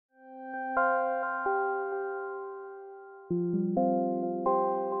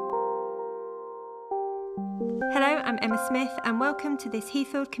Hello, I'm Emma Smith and welcome to this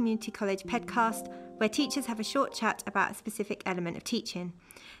Heathfield Community College PedCast, where teachers have a short chat about a specific element of teaching.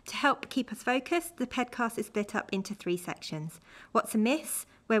 To help keep us focused, the PedCast is split up into 3 sections. What's Amiss,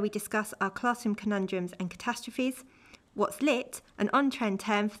 where we discuss our classroom conundrums and catastrophes. What's Lit, an on-trend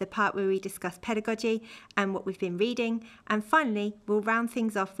term for the part where we discuss pedagogy and what we've been reading. And finally, we'll round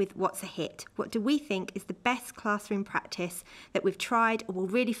things off with What's a Hit. What do we think is the best classroom practice that we've tried or will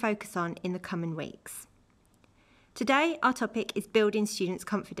really focus on in the coming weeks? Today, our topic is building students'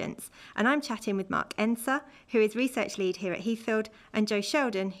 confidence, and I'm chatting with Mark Enser, who is research lead here at Heathfield, and Joe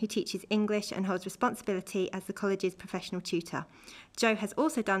Sheldon, who teaches English and holds responsibility as the college's professional tutor. Joe has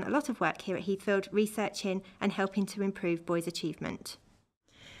also done a lot of work here at Heathfield, researching and helping to improve boys' achievement.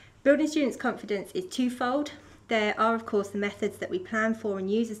 Building students' confidence is twofold. There are, of course, the methods that we plan for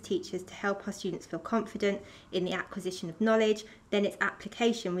and use as teachers to help our students feel confident in the acquisition of knowledge, then its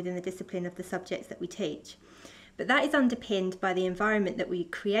application within the discipline of the subjects that we teach. But that is underpinned by the environment that we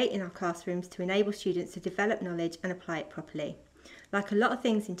create in our classrooms to enable students to develop knowledge and apply it properly. Like a lot of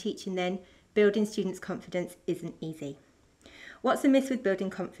things in teaching then, building students' confidence isn't easy. What's amiss with building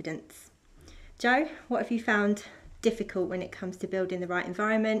confidence? Joe, what have you found difficult when it comes to building the right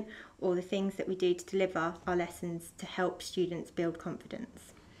environment or the things that we do to deliver our lessons to help students build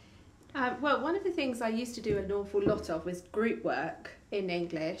confidence? Well, one of the things I used to do an awful lot of was group work in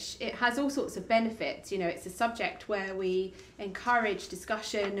English. It has all sorts of benefits. You know, it's a subject where we encourage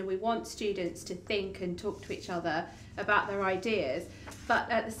discussion and we want students to think and talk to each other about their ideas. But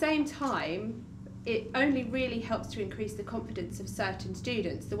at the same time, it only really helps to increase the confidence of certain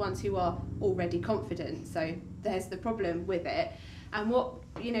students, the ones who are already confident. So there's the problem with it. And what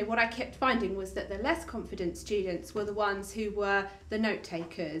I kept finding was that the less confident students were the ones who were the note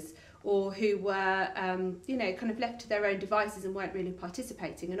takers, or who were, kind of left to their own devices and weren't really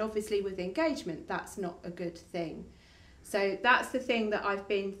participating. And obviously with engagement, that's not a good thing. So that's the thing that I've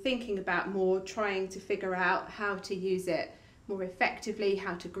been thinking about more, trying to figure out how to use it more effectively,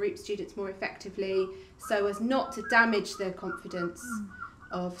 how to group students more effectively, so as not to damage the confidence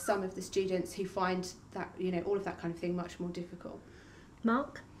of some of the students who find that, all of that kind of thing much more difficult.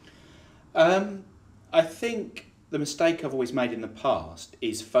 Mark? I think the mistake I've always made in the past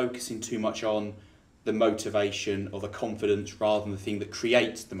is focusing too much on the motivation or the confidence rather than the thing that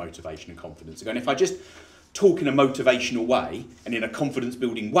creates the motivation and confidence. Again, if I just talk in a motivational way and in a confidence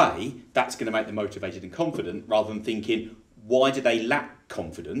building way, that's going to make them motivated and confident, rather than thinking, why do they lack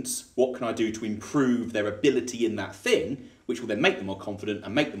confidence? What can I do to improve their ability in that thing, which will then make them more confident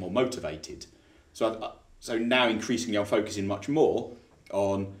and make them more motivated? So now increasingly I'm focusing much more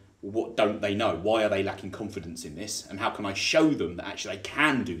on what don't they know? Why are they lacking confidence in this? And how can I show them that actually they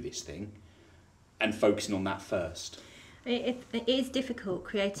can do this thing? And focusing on that first. It is difficult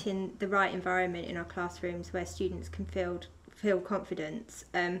creating the right environment in our classrooms where students can feel confidence,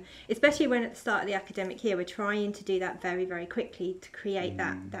 especially when at the start of the academic year we're trying to do that very, very quickly to create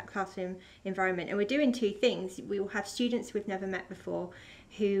that classroom environment. And we're doing 2 things. We will have students we've never met before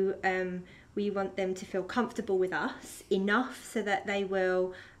who we want them to feel comfortable with us enough so that they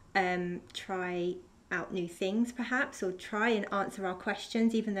will try out new things perhaps, or try and answer our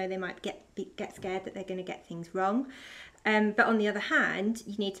questions even though they might get scared that they're going to get things wrong. But on the other hand,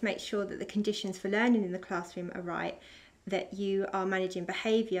 you need to make sure that the conditions for learning in the classroom are right, that you are managing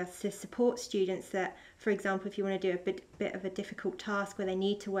behaviour to support students, that, for example, if you want to do a bit of a difficult task where they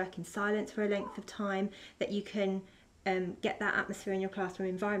need to work in silence for a length of time, that you can get that atmosphere in your classroom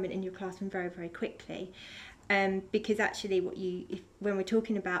environment in your classroom very, very quickly. Because actually when we're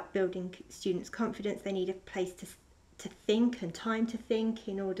talking about building students' confidence, they need a place to think and time to think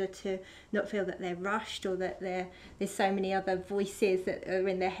in order to not feel that they're rushed or that there's so many other voices that are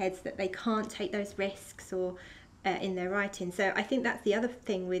in their heads that they can't take those risks or in their writing. So I think that's the other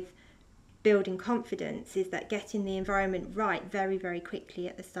thing with building confidence, is that getting the environment right very, very quickly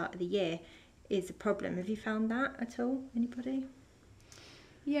at the start of the year is a problem. Have you found that at all, anybody?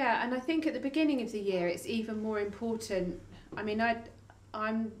 Yeah, and I think at the beginning of the year it's even more important. I mean,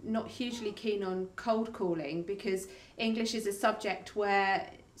 I'm not hugely keen on cold calling, because English is a subject where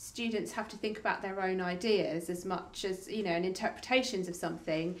students have to think about their own ideas as much as, and interpretations of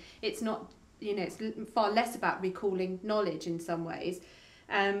something. It's not, it's far less about recalling knowledge in some ways.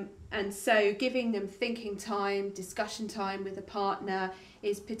 And so giving them thinking time, discussion time with a partner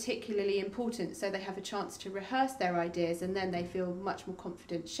is particularly important, so they have a chance to rehearse their ideas and then they feel much more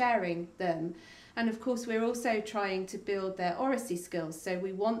confident sharing them. And of course we're also trying to build their oracy skills, so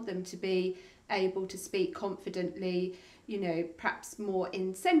we want them to be able to speak confidently, perhaps more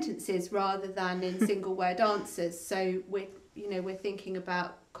in sentences rather than in single word answers. So we're thinking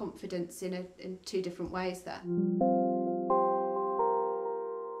about confidence in two different ways there.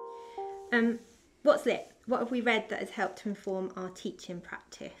 What's it? What have we read that has helped to inform our teaching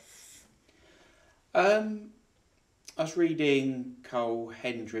practice? I was reading Carl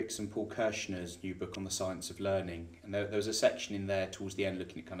Hendricks and Paul Kirshner's new book on the science of learning, and there was a section in there towards the end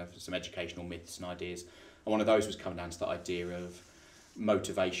looking at kind of some educational myths and ideas, and one of those was coming down to the idea of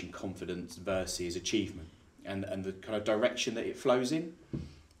motivation, confidence versus achievement, and the kind of direction that it flows in.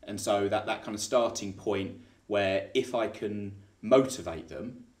 And so that kind of starting point where if I can motivate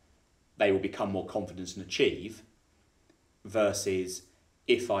them, they will become more confident and achieve, versus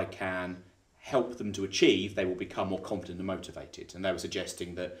if I can help them to achieve, they will become more confident and motivated. And they were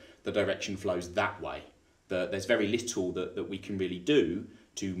suggesting that the direction flows that way, that there's very little that we can really do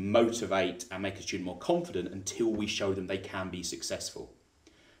to motivate and make a student more confident until we show them they can be successful.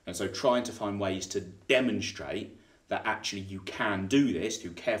 And so trying to find ways to demonstrate that actually you can do this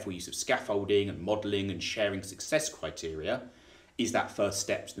through careful use of scaffolding and modelling and sharing success criteria is that first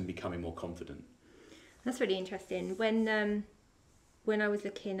step to them becoming more confident. That's really interesting. When I was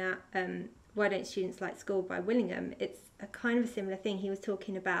looking at Why Don't Students Like School by Willingham, it's a kind of a similar thing. He was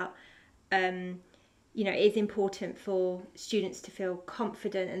talking about, it is important for students to feel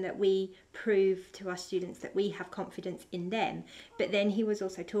confident and that we prove to our students that we have confidence in them. But then he was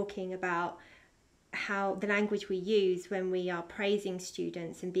also talking about how the language we use when we are praising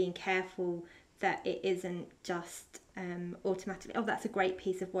students and being careful that it isn't just automatically, oh, that's a great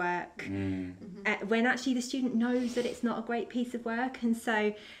piece of work, when actually the student knows that it's not a great piece of work. And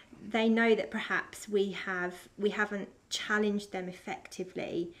so they know that perhaps we haven't challenged them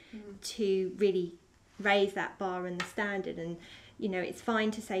effectively to really raise that bar and the standard. And it's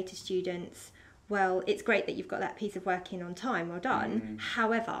fine to say to students, well, it's great that you've got that piece of work in on time, well done.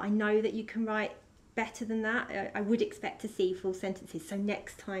 However, I know that you can write better than that. I would expect to see full sentences, so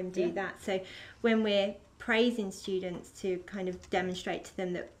next time do that. So when we're praising students to kind of demonstrate to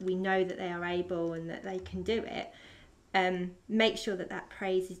them that we know that they are able and that they can do it, make sure that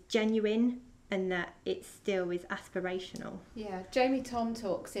praise is genuine and that it still is aspirational. Yeah, Jamie Tom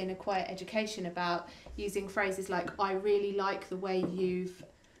talks in A Quiet Education about using phrases like, I really like the way you've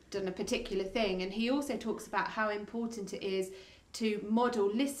done a particular thing. And he also talks about how important it is to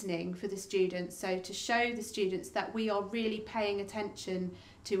model listening for the students, so to show the students that we are really paying attention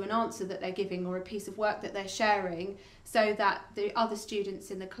to an answer that they're giving or a piece of work that they're sharing, so that the other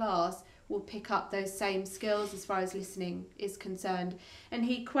students in the class will pick up those same skills as far as listening is concerned. And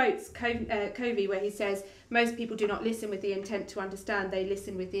he quotes Covey, where he says, most people do not listen with the intent to understand, they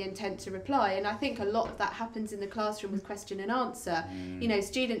listen with the intent to reply. And I think a lot of that happens in the classroom with question and answer.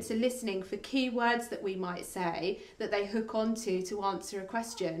 Students are listening for key words that we might say that they hook onto to answer a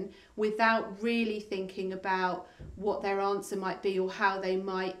question without really thinking about what their answer might be or how they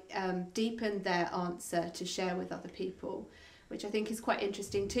might deepen their answer to share with other people, which I think is quite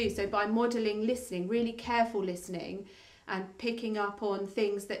interesting too. So by modelling listening, really careful listening, and picking up on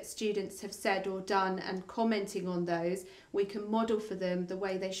things that students have said or done and commenting on those, we can model for them the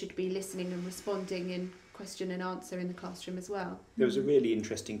way they should be listening and responding in question and answer in the classroom as well. There was a really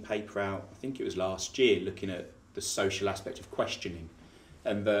interesting paper out, I think it was last year, looking at the social aspect of questioning,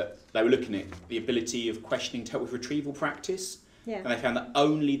 and that they were looking at the ability of questioning to help with retrieval practice. And they found that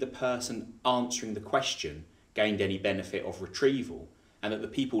only the person answering the question gained any benefit of retrieval, and that the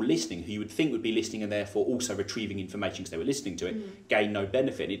people listening, who you would think would be listening and therefore also retrieving information because they were listening to it, gained no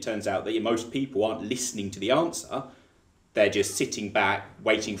benefit. And it turns out that most people aren't listening to the answer, they're just sitting back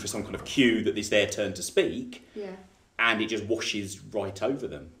waiting for some kind of cue that it's their turn to speak, and it just washes right over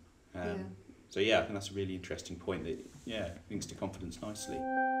them. So I think that's a really interesting point that links to confidence nicely.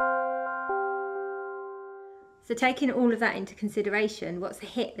 So taking all of that into consideration, what's the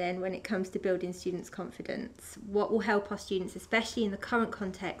hit then when it comes to building students' confidence? What will help our students, especially in the current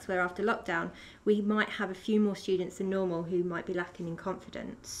context where after lockdown we might have a few more students than normal who might be lacking in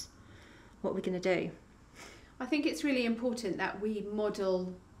confidence? What are we going to do? I think it's really important that we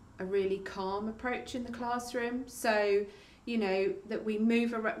model a really calm approach in the classroom. So, that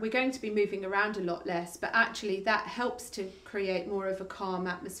we're going to be moving around a lot less, but actually that helps to create more of a calm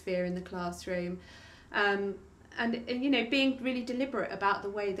atmosphere in the classroom. And being really deliberate about the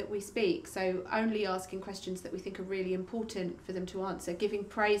way that we speak, so only asking questions that we think are really important for them to answer, giving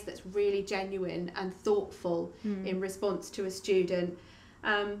praise that's really genuine and thoughtful in response to a student.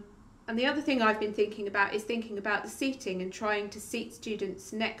 And the other thing I've been thinking about is thinking about the seating and trying to seat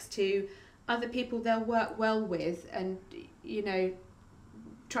students next to other people they'll work well with, and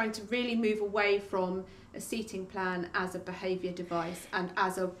trying to really move away from a seating plan as a behaviour device and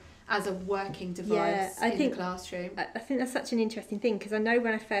as a working device the classroom. I think that's such an interesting thing, because I know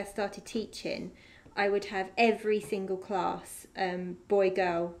when I first started teaching, I would have every single class, boy,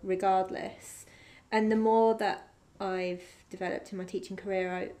 girl, regardless. And the more that I've developed in my teaching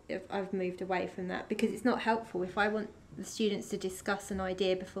career, I've moved away from that, because it's not helpful. If I want the students to discuss an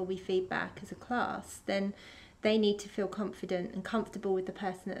idea before we feedback as a class, then they need to feel confident and comfortable with the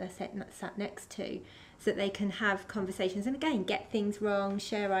person that they're sat next to, so that they can have conversations and, again, get things wrong,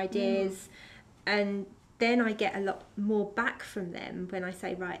 share ideas. And then I get a lot more back from them when I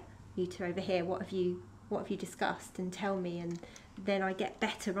say, right, you two over here, what have you discussed, and tell me. And then I get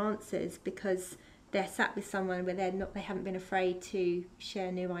better answers, because they're sat with someone where they haven't been afraid to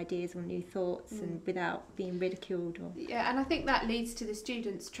share new ideas or new thoughts, and without being ridiculed. And I think that leads to the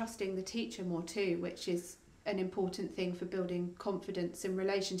students trusting the teacher more too, which is an important thing for building confidence and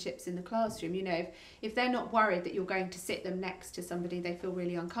relationships in the classroom. You know, if they're not worried that you're going to sit them next to somebody they feel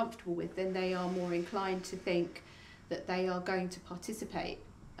really uncomfortable with, then they are more inclined to think that they are going to participate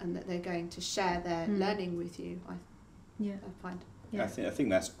and that they're going to share their learning with you. I find. Yeah. I think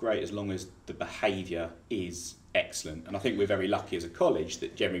that's great, as long as the behaviour is excellent. And I think we're very lucky as a college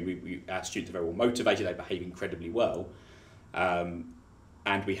that generally our students are very well motivated, they behave incredibly well.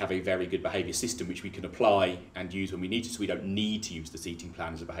 And we have a very good behaviour system which we can apply and use when we need to, so we don't need to use the seating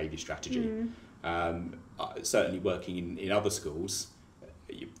plan as a behaviour strategy. Certainly working in other schools,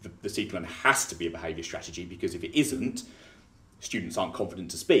 the seating plan has to be a behaviour strategy, because if it isn't, students aren't confident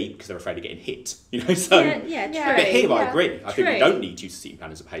to speak because they're afraid of getting hit. You know, so true. But here I agree. I think we don't need to use the seating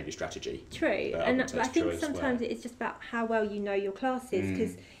plan as a behaviour strategy. True, and I think sometimes it's just about how well you know your classes,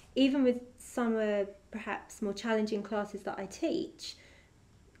 because even with some perhaps more challenging classes that I teach,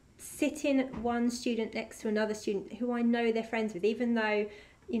 sitting one student next to another student who I know they're friends with, even though,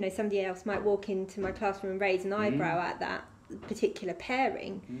 you know, somebody else might walk into my classroom and raise an eyebrow at that particular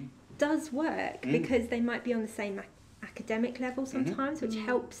pairing, does work, because they might be on the same academic level sometimes, which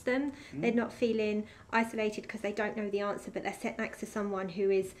helps them. They're not feeling isolated because they don't know the answer, but they're sat next to someone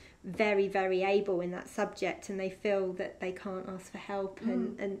who is very, very able in that subject, and they feel that they can't ask for help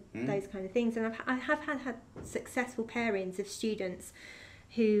and those kind of things. And I have had successful pairings of students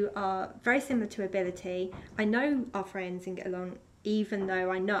who are very similar to ability. I know our friends and get along, even though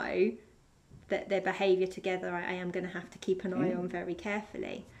I know that their behaviour together I am going to have to keep an eye on very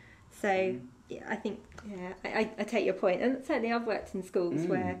carefully. So I think, I take your point, and certainly I've worked in schools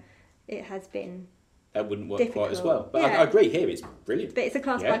where it has been that wouldn't work difficult. Quite as well. But I agree, here it's brilliant. But it's a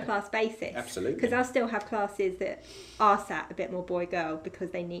class by class basis. Absolutely. Because I'll still have classes that are sat a bit more boy-girl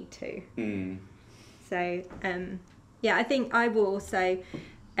because they need to. So, I think I will also,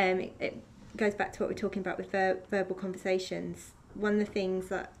 it goes back to what we're talking about with verbal conversations. One of the things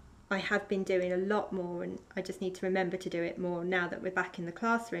that I have been doing a lot more, and I just need to remember to do it more now that we're back in the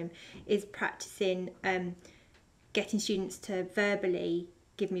classroom, is practicing getting students to verbally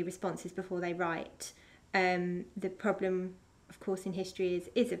give me responses before they write. The problem, of course, in history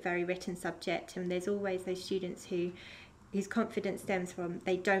is a very written subject, and there's always those students whose confidence stems from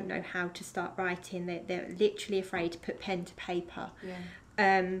they don't know how to start writing. They're literally afraid to put pen to paper.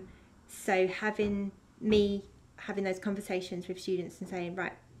 So having those conversations with students and saying,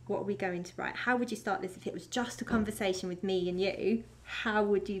 right, what are we going to write? How would you start this if it was just a conversation with me and you? How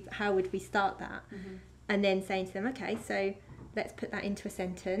would we start that? And then saying to them, okay, so let's put that into a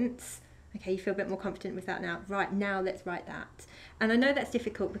sentence. Okay, you feel a bit more confident with that now. Right, now let's write that. And I know that's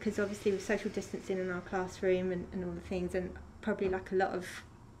difficult because obviously with social distancing in our classroom and all the things, and probably like a lot of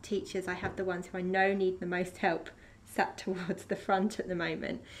teachers, I have the ones who I know need the most help sat towards the front at the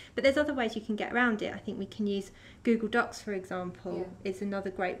moment. But there's other ways you can get around it. I think we can use Google Docs, for example, is another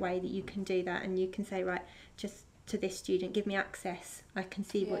great way that you can do that, and you can say, right, just to this student, give me access. I can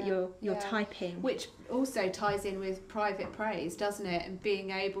see what you're typing. Which also ties in with private praise, doesn't it? And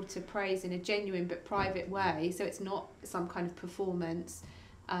being able to praise in a genuine but private way, so it's not some kind of performance.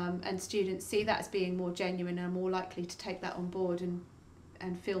 And students see that as being more genuine and are more likely to take that on board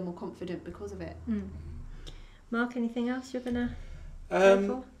and feel more confident because of it. Mark, anything else you're going to go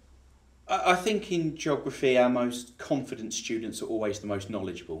for? I think in geography our most confident students are always the most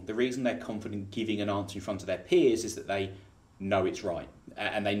knowledgeable. The reason they're confident giving an answer in front of their peers is that they know it's right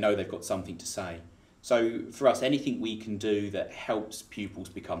and they know they've got something to say. So for us, anything we can do that helps pupils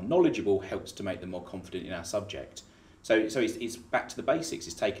become knowledgeable helps to make them more confident in our subject. So it's back to the basics.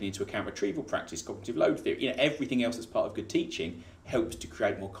 It's taking into account retrieval practice, cognitive load theory. Everything else that's part of good teaching helps to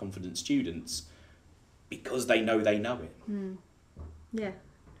create more confident students because they know it. Yeah.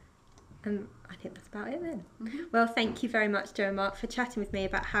 I think that's about it then. Well, thank you very much, Jo and Mark, for chatting with me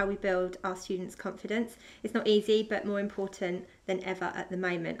about how we build our students' confidence. It's not easy, but more important than ever at the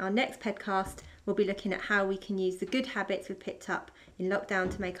moment. Our next PedCast will be looking at how we can use the good habits we've picked up in lockdown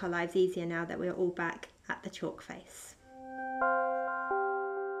to make our lives easier now that we're all back at the chalk face.